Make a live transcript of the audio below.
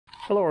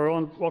Hello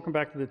everyone, welcome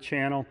back to the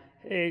channel.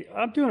 Hey,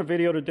 I'm doing a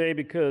video today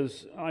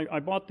because I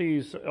bought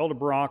these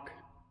Edelbrock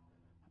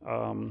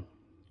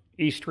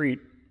E Street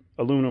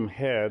aluminum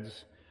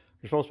heads.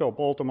 You're supposed to be able to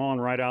bolt them on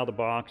right out of the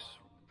box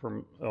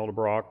from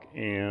Edelbrock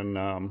and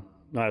not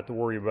have to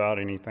worry about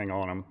anything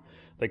on them.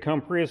 They come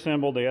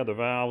pre-assembled, they have the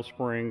valves,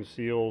 springs,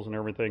 seals, and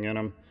everything in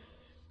them.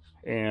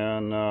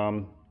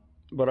 And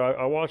but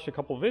I watched a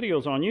couple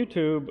videos on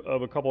YouTube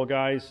of a couple of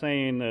guys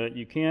saying that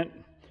you can't,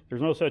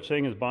 there's no such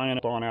thing as buying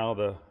it on out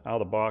of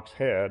the box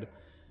head.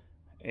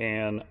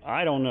 And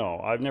I don't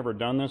know, I've never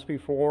done this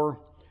before,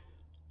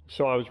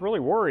 so I was really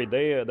worried.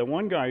 The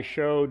one guy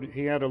showed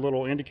he had a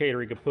little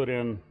indicator he could put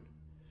in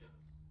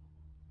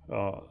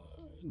the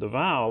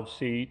valve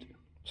seat,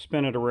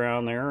 spin it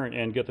around there,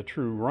 and get the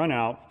true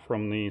runout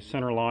from the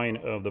center line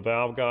of the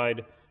valve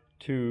guide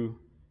to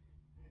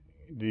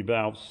the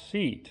valve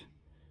seat.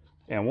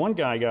 And one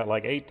guy got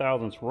like 8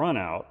 thousandths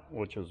runout,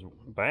 which is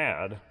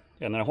bad.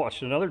 And then I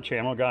watched another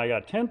channel, guy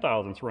got 10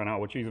 thousandths runout,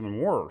 which is even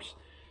worse.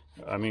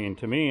 I mean,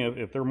 to me,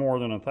 if they're more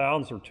than a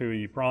thousandth or two,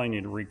 you probably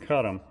need to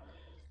recut them.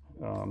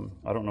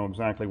 I don't know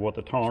exactly what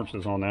the tolerance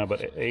is on that,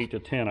 but 8 to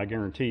 10, I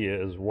guarantee you,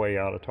 is way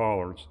out of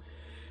tolerance.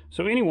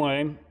 So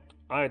anyway,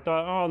 I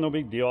thought, oh, no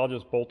big deal, I'll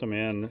just bolt them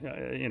in.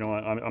 You know,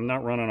 I'm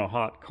not running a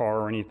hot car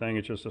or anything,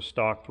 it's just a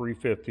stock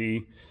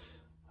 350.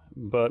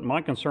 But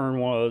my concern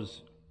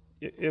was,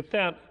 if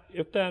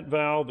that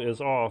valve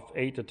is off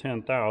 8 to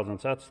 10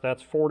 thousandths,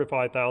 that's 4 to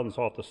 5 thousandths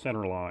off the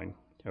center line.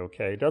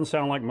 Okay, it doesn't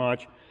sound like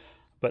much,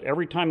 but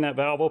every time that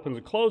valve opens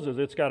and closes,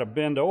 it's got to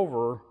bend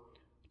over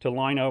to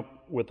line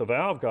up with the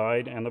valve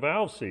guide and the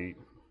valve seat.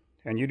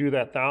 And you do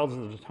that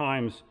thousands of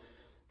times,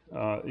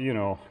 you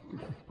know,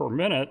 per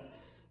minute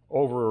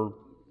over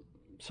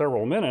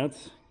several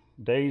minutes,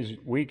 days,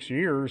 weeks,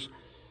 years.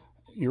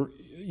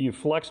 You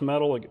flex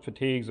metal, it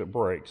fatigues, it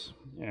breaks.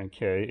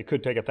 Okay, it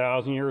could take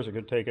 1,000 years, it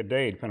could take a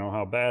day, depending on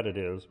how bad it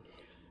is.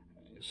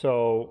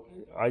 So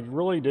I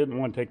really didn't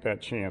want to take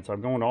that chance.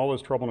 I'm going to all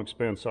this trouble and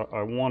expense. I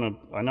don't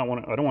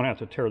want to have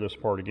to tear this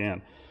apart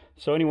again.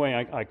 So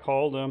anyway, I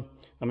called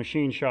a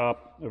machine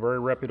shop, a very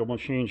reputable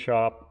machine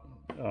shop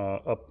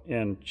up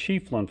in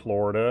Chiefland,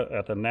 Florida,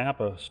 at the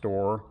Napa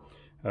store.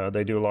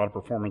 They do a lot of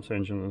performance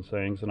engines and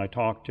things, and I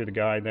talked to the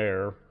guy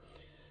there,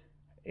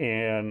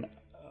 and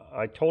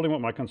I told him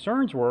what my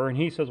concerns were, and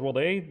he says, well,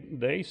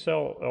 they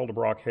sell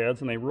Edelbrock heads,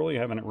 and they really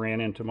haven't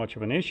ran into much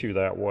of an issue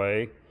that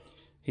way.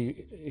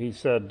 He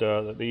said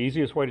the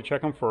easiest way to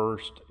check them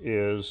first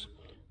is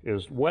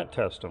wet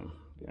test them.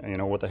 You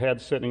know, with the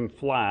head sitting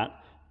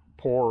flat,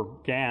 pour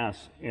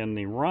gas in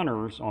the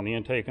runners on the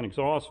intake and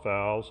exhaust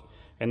valves,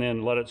 and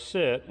then let it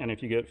sit, and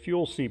if you get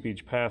fuel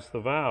seepage past the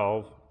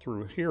valve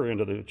through here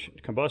into the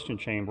combustion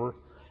chamber,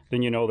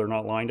 then you know they're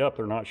not lined up,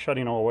 they're not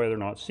shutting all the way, they're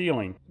not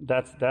sealing.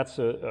 That's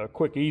a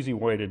quick, easy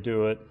way to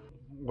do it.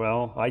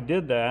 Well, I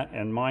did that,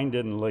 and mine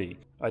didn't leak.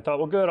 I thought,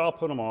 well, good, I'll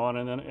put them on,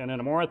 and then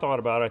the more I thought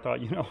about it, I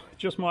thought, you know,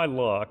 just my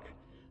luck.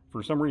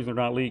 For some reason,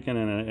 they're not leaking,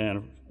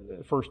 and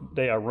the first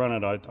day I run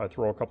it, I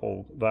throw a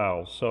couple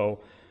valves. So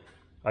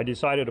I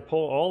decided to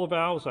pull all the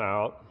valves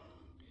out,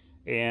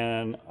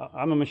 and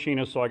I'm a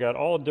machinist, so I got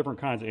all different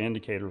kinds of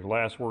indicators,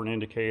 last word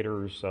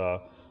indicators,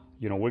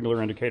 you know,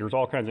 wiggler indicators,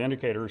 all kinds of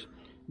indicators.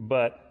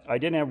 But I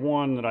didn't have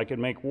one that I could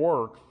make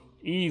work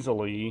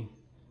easily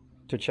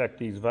to check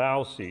these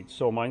valve seats.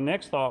 So my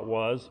next thought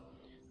was,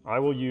 I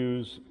will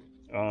use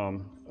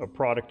a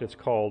product that's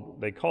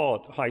called, they call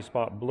it high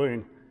spot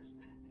balloon,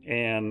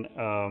 and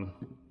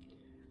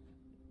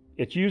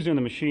it's used in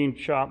the machine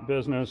shop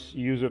business.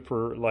 You use it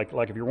for like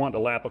if you're wanting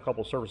to lap a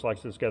couple surface like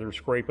this together,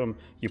 scrape them,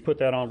 you put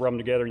that on, rub them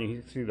together, and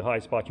you see the high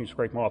spots, you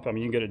scrape them off. I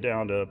mean, you can get it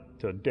down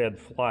to dead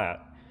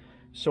flat.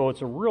 So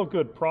it's a real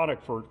good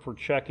product for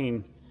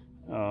checking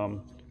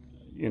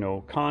you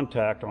know,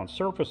 contact on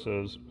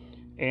surfaces.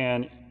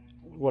 And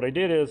what I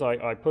did is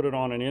I put it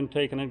on an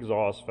intake and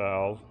exhaust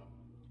valve,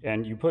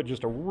 and you put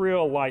just a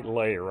real light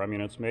layer. I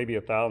mean, it's maybe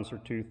a thousandth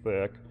or two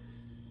thick,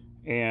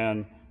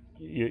 and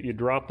you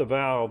drop the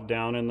valve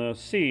down in the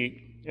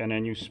seat, and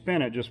then you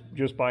spin it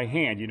just by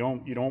hand. You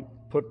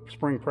don't put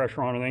spring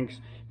pressure on anything,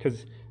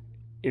 because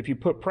if you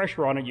put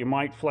pressure on it, you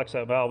might flex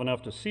that valve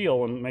enough to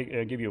seal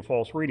and give you a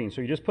false reading.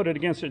 So you just put it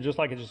against it just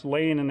like it's just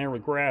laying in there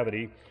with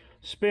gravity,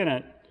 spin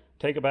it,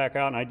 take it back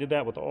out, and I did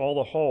that with all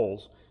the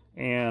holes.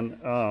 And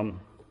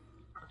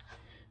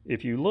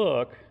if you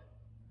look,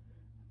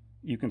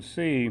 you can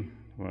see,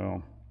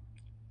 well,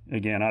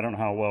 again, I don't know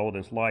how well with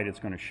this light it's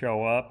going to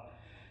show up,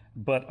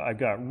 but I've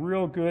got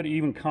real good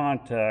even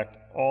contact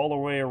all the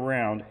way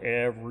around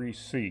every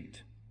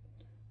seat.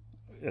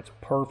 It's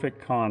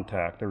perfect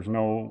contact. There's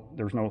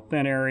no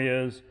thin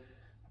areas.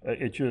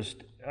 It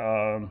just,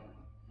 to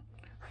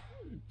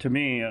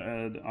me,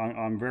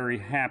 I'm very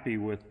happy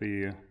with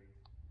the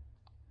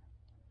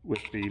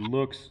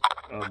looks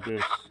of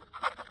this,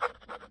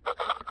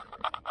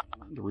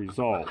 the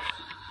results.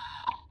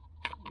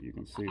 You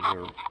can see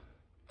there.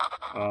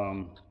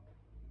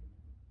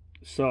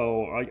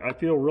 So I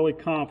feel really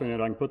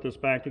confident I can put this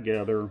back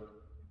together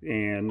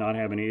and not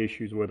have any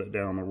issues with it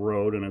down the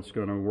road, and it's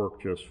going to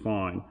work just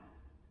fine.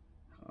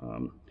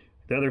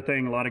 The other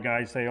thing, a lot of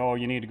guys say, oh,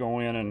 you need to go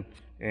in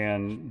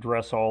and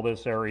dress all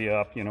this area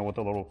up, you know, with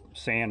a little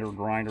sander,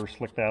 grinder,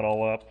 slick that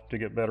all up to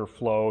get better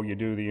flow. You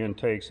do the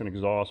intakes and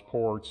exhaust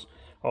ports,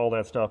 all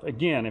that stuff.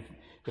 Again,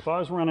 if I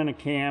was running a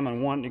cam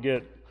and wanting to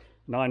get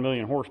 9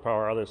 million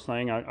horsepower out of this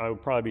thing, I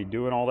would probably be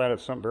doing all that.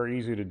 It's something very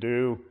easy to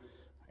do,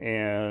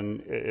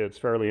 and it's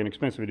fairly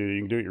inexpensive to do.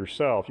 You can do it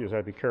yourself. You just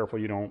have to be careful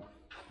you don't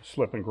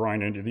slip and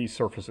grind into these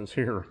surfaces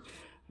here,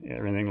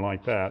 everything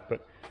like that.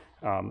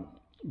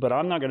 But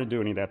I'm not going to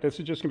do any of that. This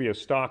is just going to be a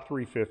stock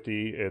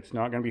 350. It's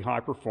not going to be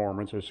high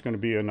performance. It's going to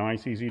be a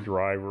nice, easy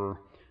driver.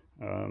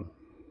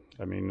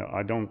 I mean,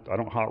 I don't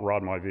hot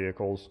rod my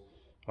vehicles.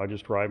 I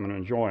just drive them and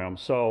enjoy them.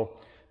 So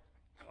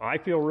I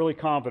feel really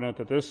confident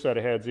that this set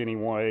of heads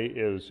anyway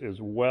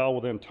is well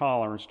within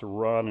tolerance to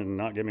run and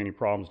not give me any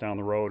problems down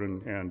the road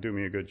and do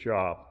me a good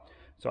job.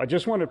 So I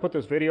just wanted to put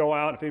this video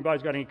out. If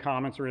anybody's got any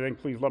comments or anything,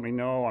 please let me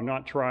know. I'm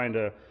not trying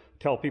to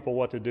tell people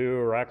what to do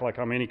or act like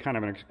I'm any kind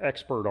of an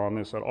expert on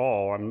this at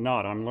all. I'm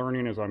not. I'm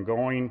learning as I'm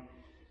going,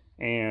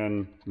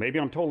 and maybe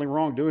I'm totally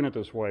wrong doing it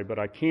this way, but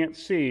I can't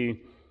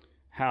see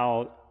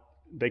how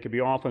they could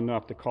be off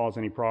enough to cause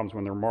any problems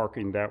when they're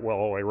marking that well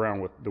all the way around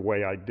with the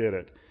way I did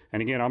it.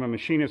 And again, I'm a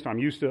machinist. I'm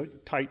used to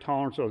tight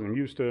tolerances. I'm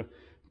used to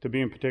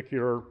being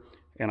particular,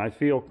 and I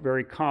feel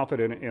very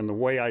confident in the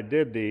way I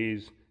did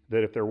these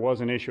that if there was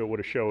an issue, it would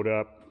have showed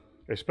up,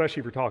 especially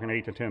if you're talking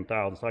 8 to 10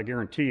 thousandths. I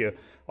guarantee you,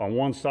 on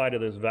one side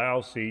of this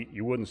valve seat,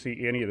 you wouldn't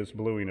see any of this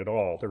bluing at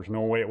all. There's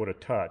no way it would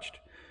have touched.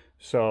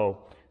 So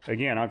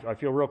again, I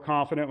feel real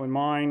confident with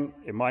mine.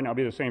 It might not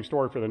be the same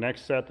story for the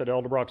next set that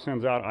Edelbrock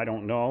sends out. I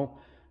don't know.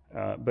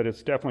 But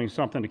it's definitely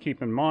something to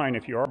keep in mind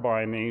if you are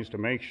buying these, to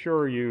make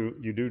sure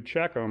you do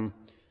check them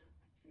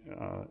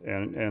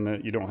and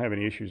that you don't have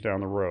any issues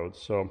down the road.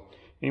 So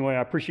anyway,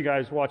 I appreciate you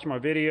guys watching my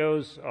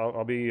videos.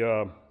 I'll be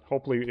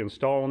hopefully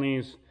installing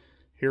these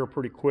here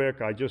pretty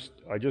quick. I just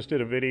did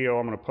a video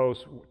I'm going to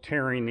post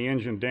tearing the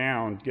engine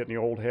down, getting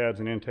the old heads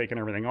and intake and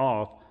everything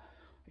off.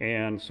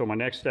 And so my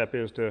next step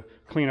is to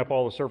clean up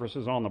all the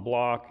surfaces on the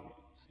block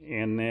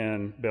and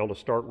then be able to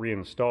start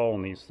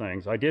reinstalling these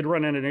things. I did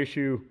run into an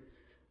issue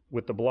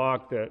with the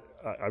block that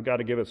I've got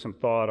to give it some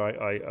thought.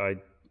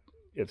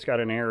 It's got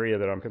an area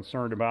that I'm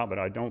concerned about, but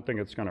I don't think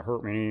it's going to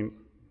hurt me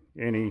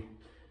any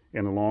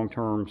in the long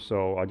term.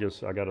 So I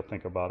got to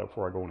think about it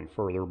before I go any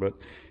further. But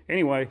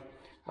anyway,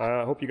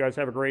 I hope you guys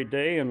have a great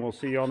day, and we'll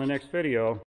see you on the next video.